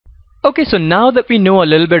Okay, so now that we know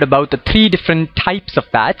a little bit about the three different types of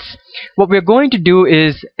fats, what we're going to do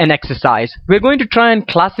is an exercise. We're going to try and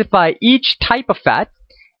classify each type of fat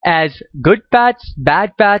as good fats,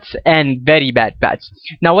 bad fats, and very bad fats.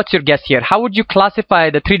 Now, what's your guess here? How would you classify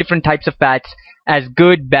the three different types of fats as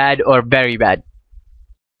good, bad, or very bad?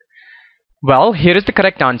 Well, here is the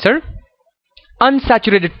correct answer.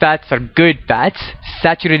 Unsaturated fats are good fats,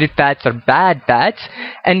 saturated fats are bad fats,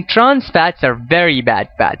 and trans fats are very bad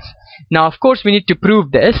fats. Now, of course, we need to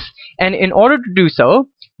prove this, and in order to do so,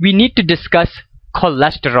 we need to discuss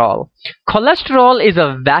cholesterol. Cholesterol is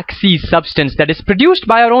a waxy substance that is produced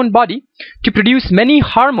by our own body to produce many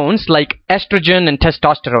hormones like estrogen and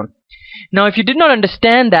testosterone. Now, if you did not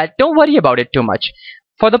understand that, don't worry about it too much.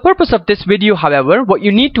 For the purpose of this video, however, what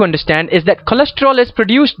you need to understand is that cholesterol is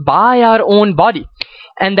produced by our own body,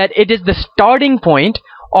 and that it is the starting point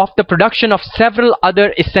of the production of several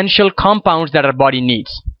other essential compounds that our body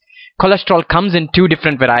needs. Cholesterol comes in two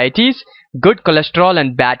different varieties, good cholesterol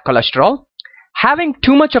and bad cholesterol. Having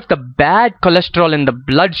too much of the bad cholesterol in the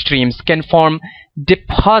bloodstreams can form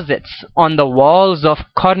deposits on the walls of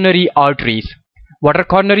coronary arteries. What are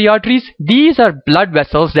coronary arteries? These are blood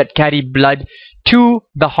vessels that carry blood to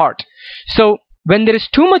the heart. So when there is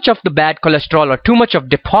too much of the bad cholesterol or too much of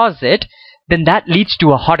deposit, then that leads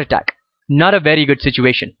to a heart attack. Not a very good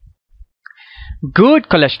situation. Good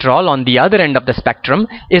cholesterol, on the other end of the spectrum,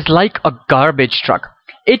 is like a garbage truck.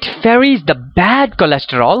 It ferries the bad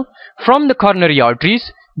cholesterol from the coronary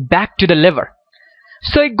arteries back to the liver.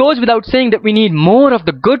 So it goes without saying that we need more of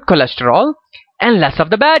the good cholesterol and less of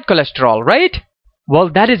the bad cholesterol, right? Well,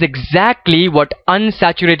 that is exactly what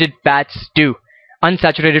unsaturated fats do.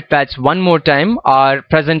 Unsaturated fats, one more time, are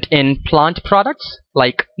present in plant products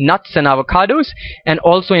like nuts and avocados, and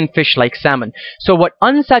also in fish like salmon. So what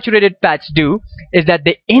unsaturated fats do is that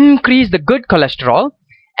they increase the good cholesterol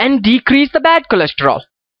and decrease the bad cholesterol.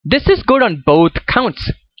 This is good on both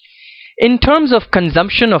counts. In terms of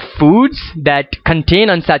consumption of foods that contain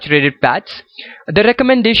unsaturated fats, the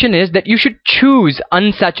recommendation is that you should choose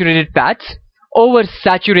unsaturated fats over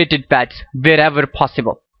saturated fats wherever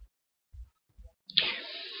possible.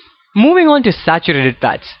 Moving on to saturated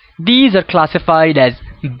fats. These are classified as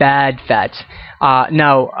bad fats.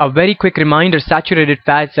 Now, a very quick reminder, saturated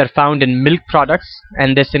fats are found in milk products,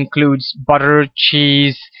 and this includes butter,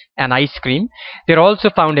 cheese, and ice cream. They're also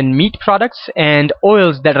found in meat products and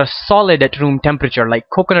oils that are solid at room temperature, like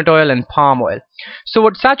coconut oil and palm oil. So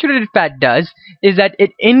what saturated fat does is that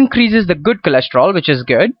it increases the good cholesterol, which is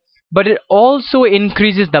good, but it also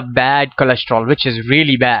increases the bad cholesterol, which is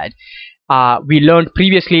really bad. We learned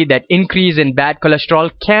previously that increase in bad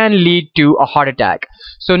cholesterol can lead to a heart attack.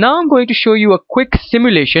 So now I'm going to show you a quick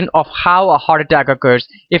simulation of how a heart attack occurs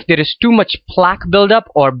if there is too much plaque buildup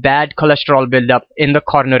or bad cholesterol buildup in the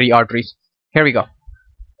coronary arteries. Here we go.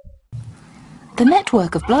 The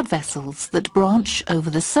network of blood vessels that branch over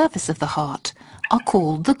the surface of the heart are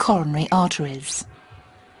called the coronary arteries.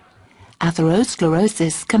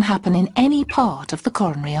 Atherosclerosis can happen in any part of the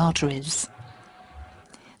coronary arteries.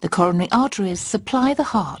 The coronary arteries supply the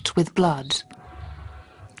heart with blood.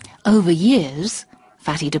 Over years,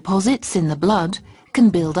 fatty deposits in the blood can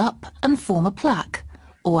build up and form a plaque,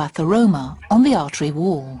 or atheroma, on the artery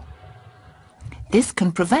wall. This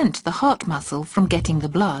can prevent the heart muscle from getting the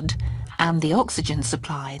blood and the oxygen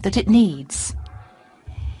supply that it needs.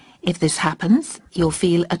 If this happens, you'll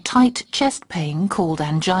feel a tight chest pain called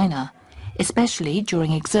angina, especially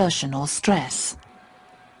during exertion or stress.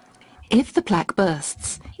 If the plaque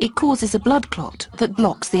bursts, it causes a blood clot that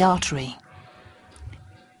blocks the artery.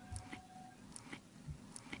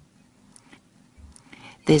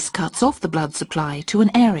 This cuts off the blood supply to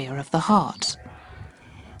an area of the heart.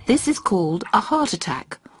 This is called a heart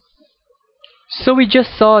attack. So we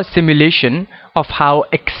just saw a simulation of how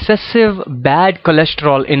excessive bad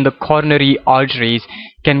cholesterol in the coronary arteries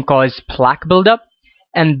can cause plaque buildup,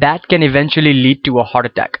 and that can eventually lead to a heart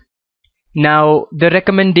attack. Now, the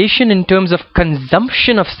recommendation in terms of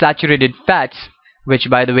consumption of saturated fats, which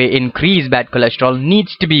by the way increase bad cholesterol,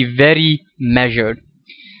 needs to be very measured.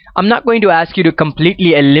 I'm not going to ask you to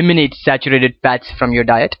completely eliminate saturated fats from your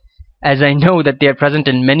diet, as I know that they are present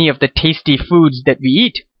in many of the tasty foods that we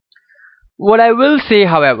eat. What I will say,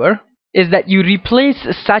 however, is that you replace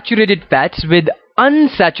saturated fats with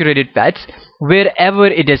unsaturated fats wherever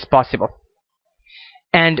it is possible.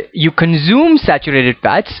 And you consume saturated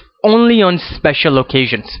fats only on special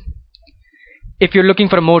occasions. If you're looking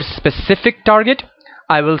for a more specific target,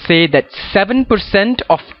 I will say that 7%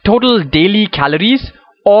 of total daily calories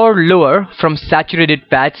or lower from saturated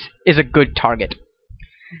fats is a good target.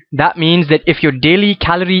 That means that if your daily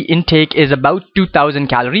calorie intake is about 2000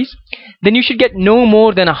 calories, then you should get no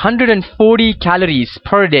more than 140 calories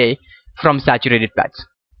per day from saturated fats.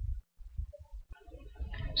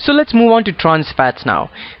 So let's move on to trans fats now.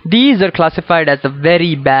 These are classified as the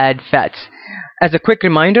very bad fats. As a quick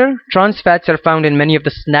reminder, trans fats are found in many of the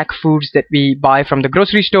snack foods that we buy from the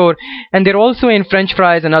grocery store, and they're also in French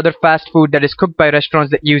fries and other fast food that is cooked by restaurants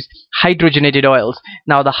that use hydrogenated oils.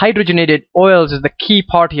 Now the hydrogenated oils is the key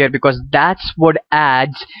part here because that's what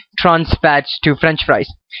adds trans fats to French fries.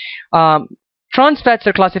 Trans fats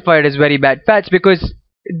are classified as very bad fats because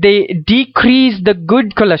they decrease the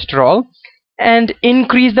good cholesterol and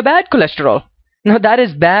increase the bad cholesterol. Now that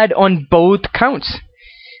is bad on both counts.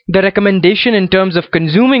 The recommendation in terms of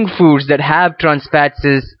consuming foods that have trans fats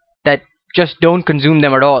is that just don't consume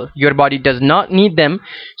them at all. Your body does not need them.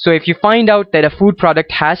 So if you find out that a food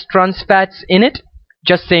product has trans fats in it,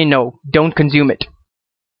 just say no, don't consume it.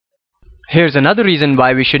 Here's another reason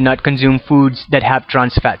why we should not consume foods that have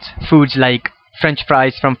trans fats. Foods like French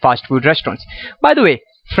fries from fast food restaurants. By the way,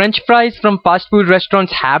 French fries from fast food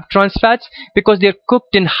restaurants have trans fats because they're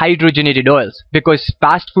cooked in hydrogenated oils, because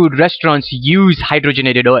fast food restaurants use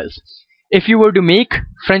hydrogenated oils. If you were to make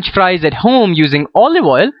French fries at home using olive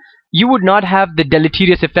oil, you would not have the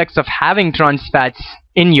deleterious effects of having trans fats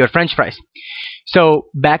in your French fries. So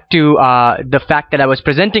back to the fact that I was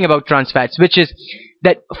presenting about trans fats, which is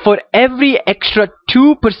that for every extra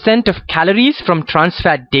 2% of calories from trans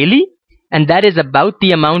fat daily, and that is about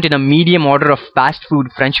the amount in a medium order of fast food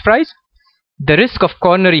French fries, the risk of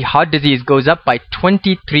coronary heart disease goes up by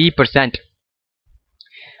 23%.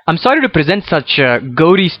 I'm sorry to present such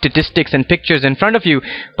gory statistics and pictures in front of you,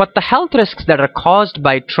 but the health risks that are caused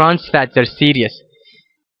by trans fats are serious.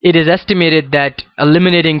 It is estimated that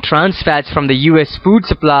eliminating trans fats from the US food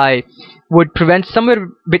supply would prevent somewhere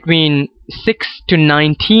between 6 to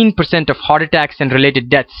 19% of heart attacks and related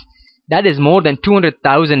deaths. That is more than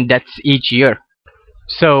 200,000 deaths each year.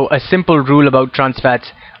 So a simple rule about trans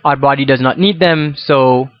fats: our body does not need them,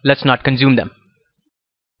 so let's not consume them.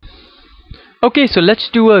 Okay, so let's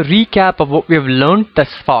do a recap of what we have learned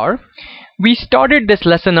thus far. We started this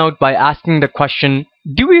lesson out by asking the question,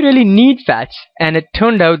 do we really need fats? And it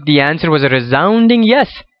turned out the answer was a resounding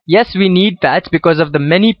yes. Yes, we need fats because of the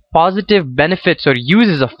many positive benefits or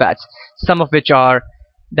uses of fats, some of which are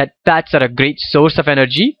that fats are a great source of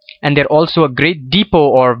energy, and they're also a great depot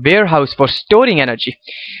or warehouse for storing energy.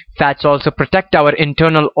 Fats also protect our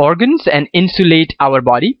internal organs and insulate our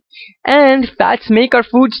body, and fats make our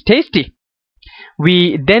foods tasty.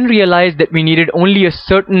 We then realized that we needed only a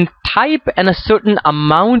certain type and a certain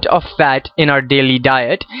amount of fat in our daily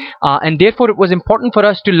diet, and therefore it was important for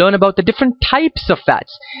us to learn about the different types of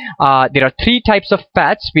fats. There are 3 types of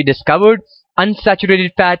fats we discovered: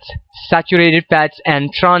 unsaturated fats, saturated fats,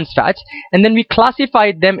 and trans fats, and then we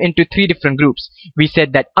classified them into 3 different groups. We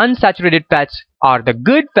said that unsaturated fats are the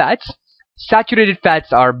good fats, saturated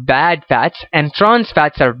fats are bad fats, and trans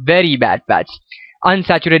fats are very bad fats.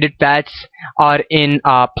 Unsaturated fats are in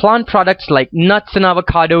plant products like nuts and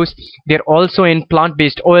avocados. They're also in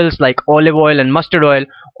plant-based oils like olive oil and mustard oil.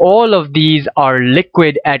 All of these are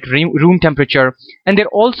liquid at room temperature, and they're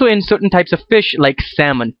also in certain types of fish like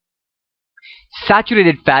salmon.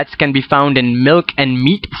 Saturated fats can be found in milk and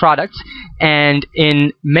meat products, and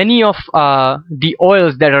in many of the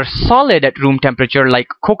oils that are solid at room temperature like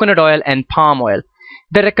coconut oil and palm oil.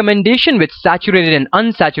 The recommendation with saturated and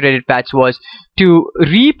unsaturated fats was to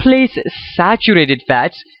replace saturated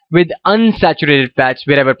fats with unsaturated fats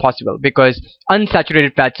wherever possible, because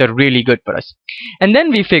unsaturated fats are really good for us. And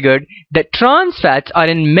then we figured that trans fats are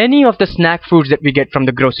in many of the snack foods that we get from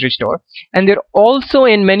the grocery store, and they're also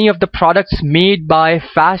in many of the products made by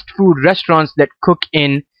fast food restaurants that cook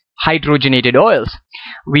in hydrogenated oils.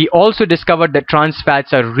 We also discovered that trans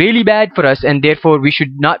fats are really bad for us, and therefore we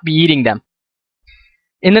should not be eating them.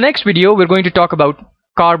 In the next video, we're going to talk about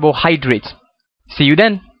carbohydrates. See you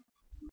then.